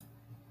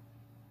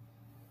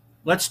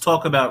Let's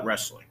talk about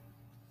wrestling.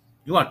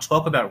 You want to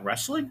talk about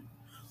wrestling?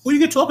 Who are you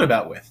going to talk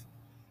about with?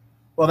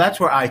 Well, that's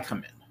where I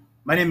come in.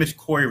 My name is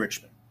Corey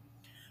Richmond.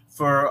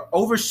 For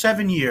over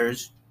 7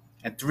 years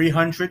and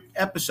 300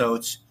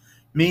 episodes,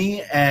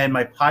 me and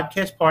my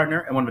podcast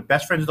partner and one of my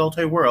best friends in the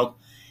entire world,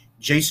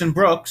 Jason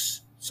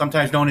Brooks,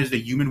 sometimes known as the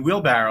Human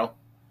Wheelbarrow,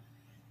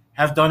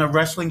 have done a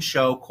wrestling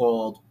show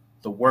called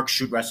the Work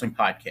Shoot Wrestling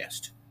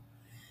Podcast.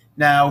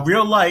 Now,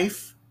 real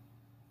life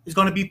is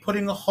going to be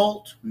putting a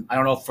halt, I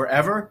don't know,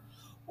 forever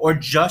or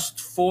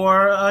just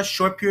for a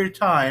short period of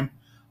time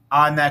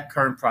on that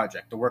current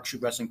project, the Work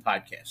Shoot Wrestling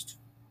Podcast.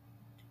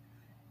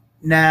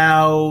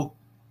 Now,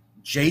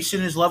 Jason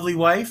and his lovely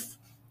wife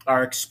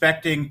are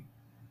expecting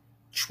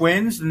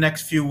twins in the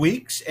next few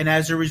weeks, and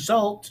as a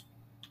result,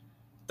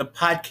 the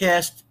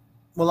podcast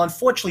will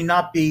unfortunately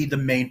not be the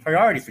main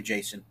priority for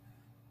Jason,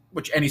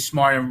 which any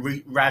smart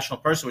and rational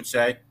person would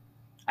say,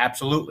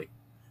 absolutely.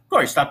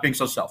 Corey, stop being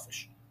so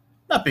selfish.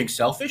 Not being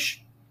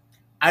selfish.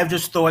 I've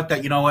just thought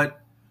that, you know what,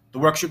 the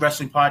Workshoot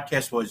Wrestling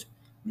Podcast was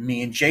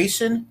me and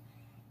Jason,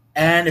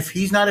 and if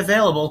he's not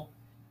available,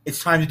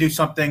 it's time to do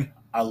something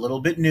a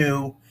little bit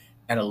new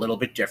and a little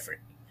bit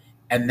different.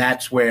 And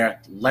that's where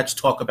Let's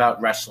Talk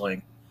About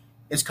Wrestling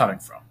is coming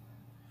from.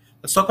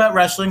 Let's Talk About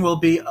Wrestling will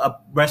be a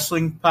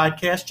wrestling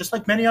podcast, just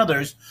like many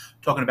others,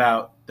 talking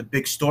about the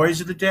big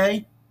stories of the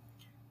day,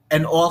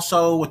 and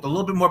also with a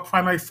little bit more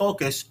primary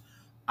focus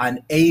on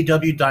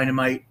AEW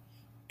Dynamite,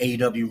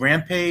 AEW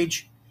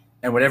Rampage,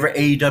 and whatever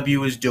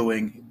AEW is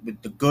doing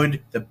with the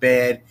good, the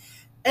bad,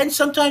 and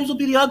sometimes it'll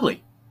be the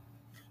ugly.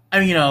 I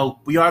mean,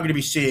 we are going to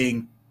be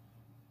seeing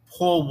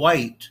Paul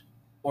White,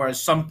 or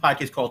as some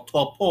podcasts call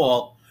Tall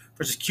Paul,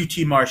 versus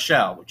QT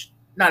Marshall, which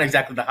is not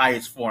exactly the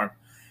highest form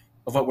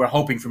of what we're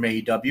hoping from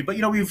AEW.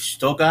 But, we've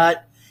still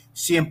got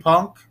CM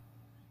Punk,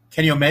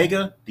 Kenny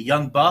Omega, the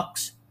Young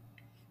Bucks,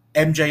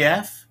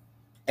 MJF,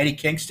 Eddie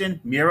Kingston,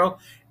 Miro,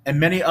 and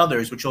many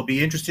others, which will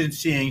be interested in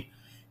seeing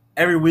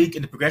every week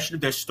in the progression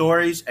of their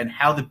stories and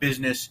how the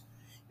business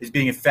is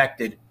being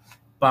affected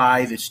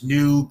by this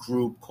new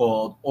group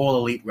called All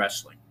Elite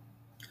Wrestling.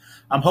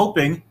 I'm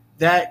hoping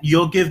that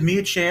you'll give me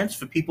a chance,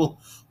 for people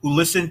who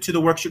listen to the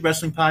Workshoot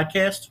Wrestling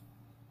Podcast,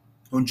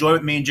 who enjoy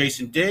what me and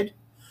Jason did,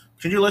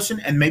 continue to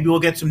listen, and maybe we'll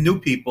get some new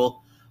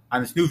people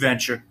on this new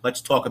venture, Let's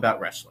Talk About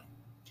Wrestling.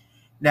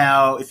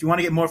 Now, if you want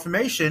to get more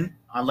information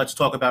on Let's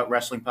Talk About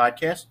Wrestling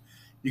Podcast,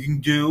 you can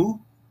do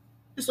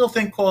this little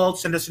thing called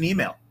send us an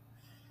email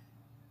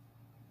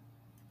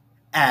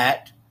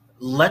at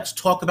Let's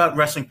Talk About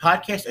Wrestling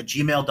Podcast at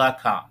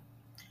gmail.com.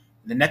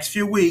 In the next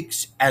few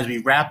weeks, as we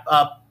wrap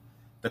up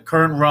the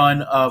current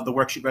run of the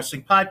Workshoot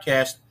Wrestling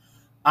Podcast,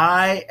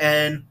 I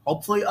and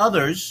hopefully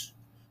others,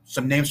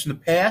 some names from the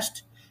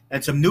past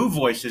and some new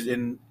voices,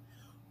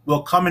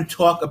 will come and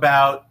talk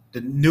about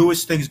the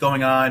newest things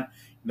going on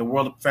in the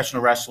world of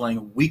professional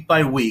wrestling week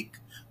by week,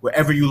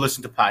 wherever you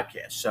listen to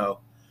podcasts. So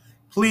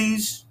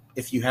please,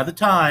 if you have the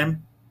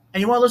time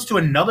and you want to listen to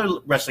another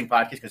wrestling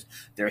podcast, because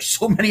there are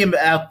so many of them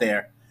out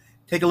there,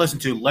 take a listen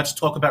to Let's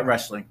Talk About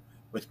Wrestling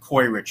with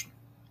Corey Richmond.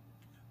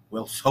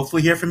 We'll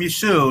hopefully hear from you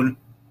soon.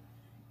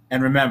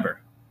 And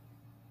remember,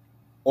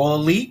 All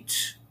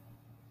Elite,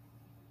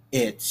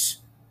 it's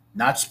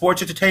not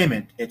sports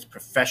entertainment, it's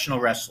professional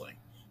wrestling.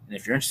 And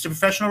if you're interested in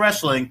professional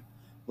wrestling,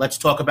 let's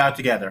talk about it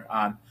together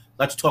on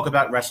Let's Talk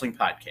About Wrestling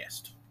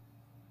Podcast.